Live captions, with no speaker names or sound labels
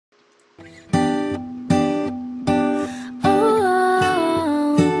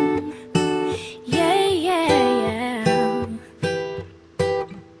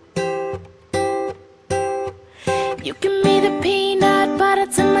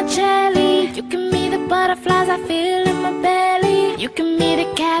my jelly. You can be the butterflies I feel in my belly. You can be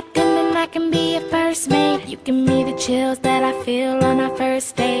the captain and I can be your first mate. You can be the chills that I feel on our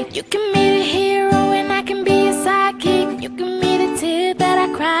first date. You can be the hero and I can be your sidekick. You can be the tear that I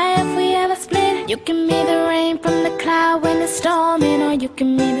cry if we ever split. You can be the rain from the cloud when it's storming, or you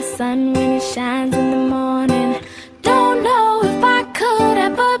can be the sun when it shines in the morning. Don't know if I could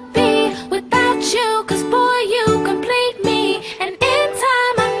ever be without you, 'cause boy, you complete me. And in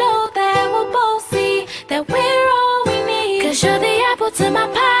time I know that we'll both see that we're all we need. 'Cause you're the apple to my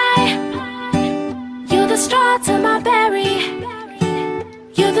pie, you're the straw to my berry,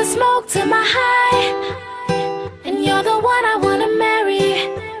 you're the smoke to my high, and you're the one I wanna marry.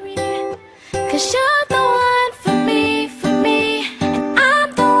 'Cause you're the one for me, and I'm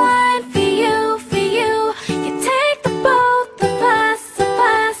the one for you, for you. You take the both of us,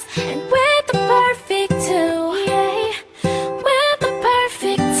 and we're the perfect two. Yeah, we're the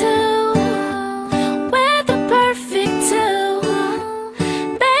perfect two. We're the perfect two.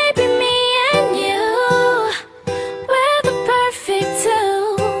 Baby, me and you, we're the perfect two.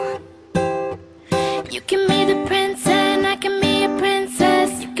 You can be the prince and I can be a princess.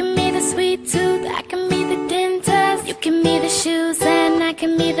 You can be the sweet tooth, I can be the dentist. You can be the shoes and I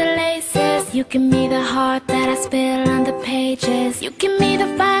can be the laces. You can be the heart that I spill on the pages. You can be the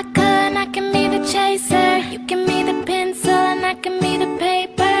vodka and I can be the chaser. You can be the pencil and I can be the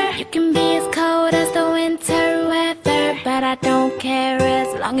paper. You can be as cold as the winter weather, but I don't care as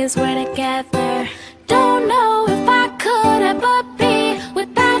long as we're together. Don't know if I could ever be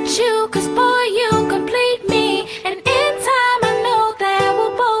without you, 'cause boy, you complete me. And in time I know that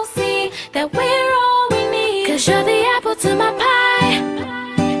we'll both see that we're all we need. 'Cause you're the apple to my pie,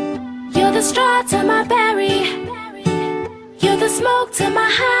 you're the straw to my berry, you're the smoke to my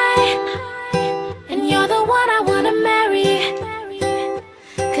high, and you're the one I wanna marry.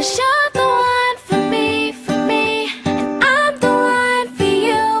 'Cause you're the one for me, and I'm the one for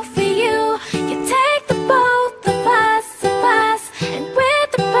you, for you. You take the both of us, and we're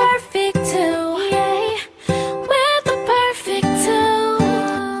the perfect two. Yeah, we're the perfect two.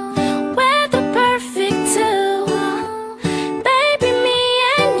 We're the perfect two. Baby, me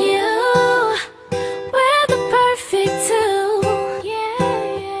and you, we're the perfect two. Yeah.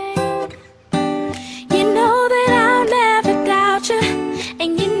 You know that I'll never doubt you,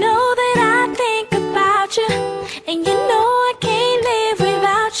 and you know that I think about you, and you know I can't live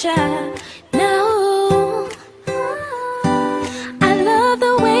without you. No, I love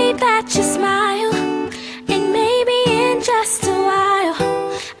the way that you smile, and maybe in just a while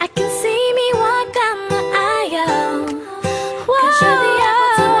I can see me walk down the aisle. 'Cause you're the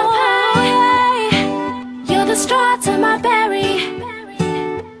apple to my pie, you're the straw to my berry,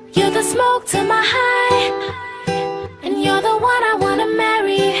 you're the smoke to my high, and you're the one I wanna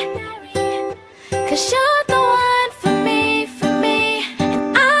marry. 'Cause you're the one for me,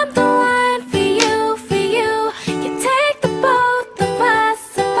 and I'm the one for you, for you. You take the both of us,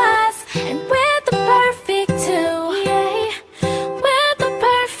 and we're the perfect two. Yeah, we're the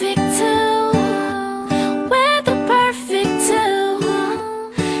perfect two. We're the perfect two.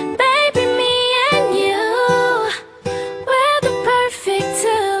 Baby, me and you, we're the perfect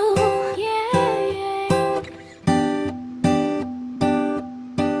two. Yeah.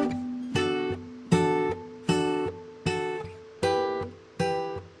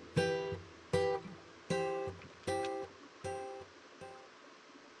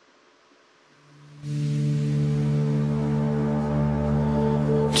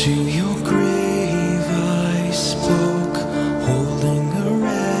 To your grave I spoke, holding a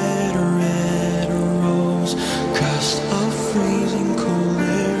red rose. Cast of freezing cold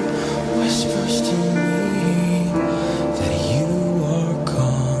air whispers to me that you are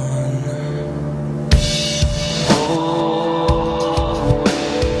gone.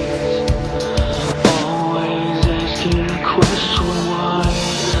 Always asking the question why.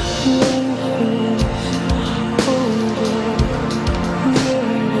 Life is over.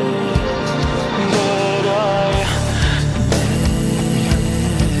 Yeah.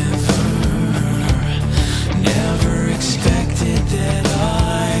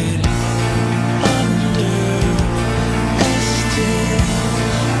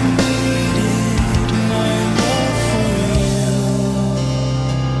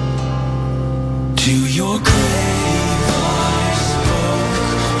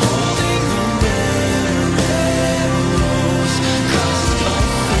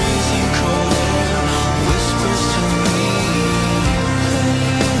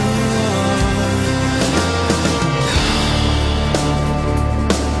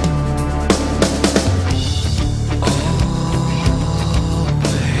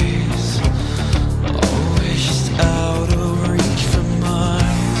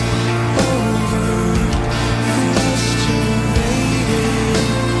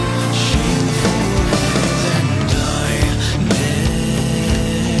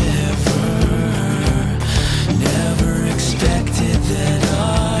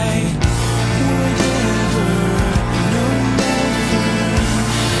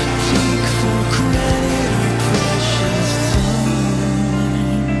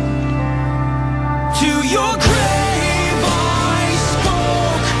 to your grave.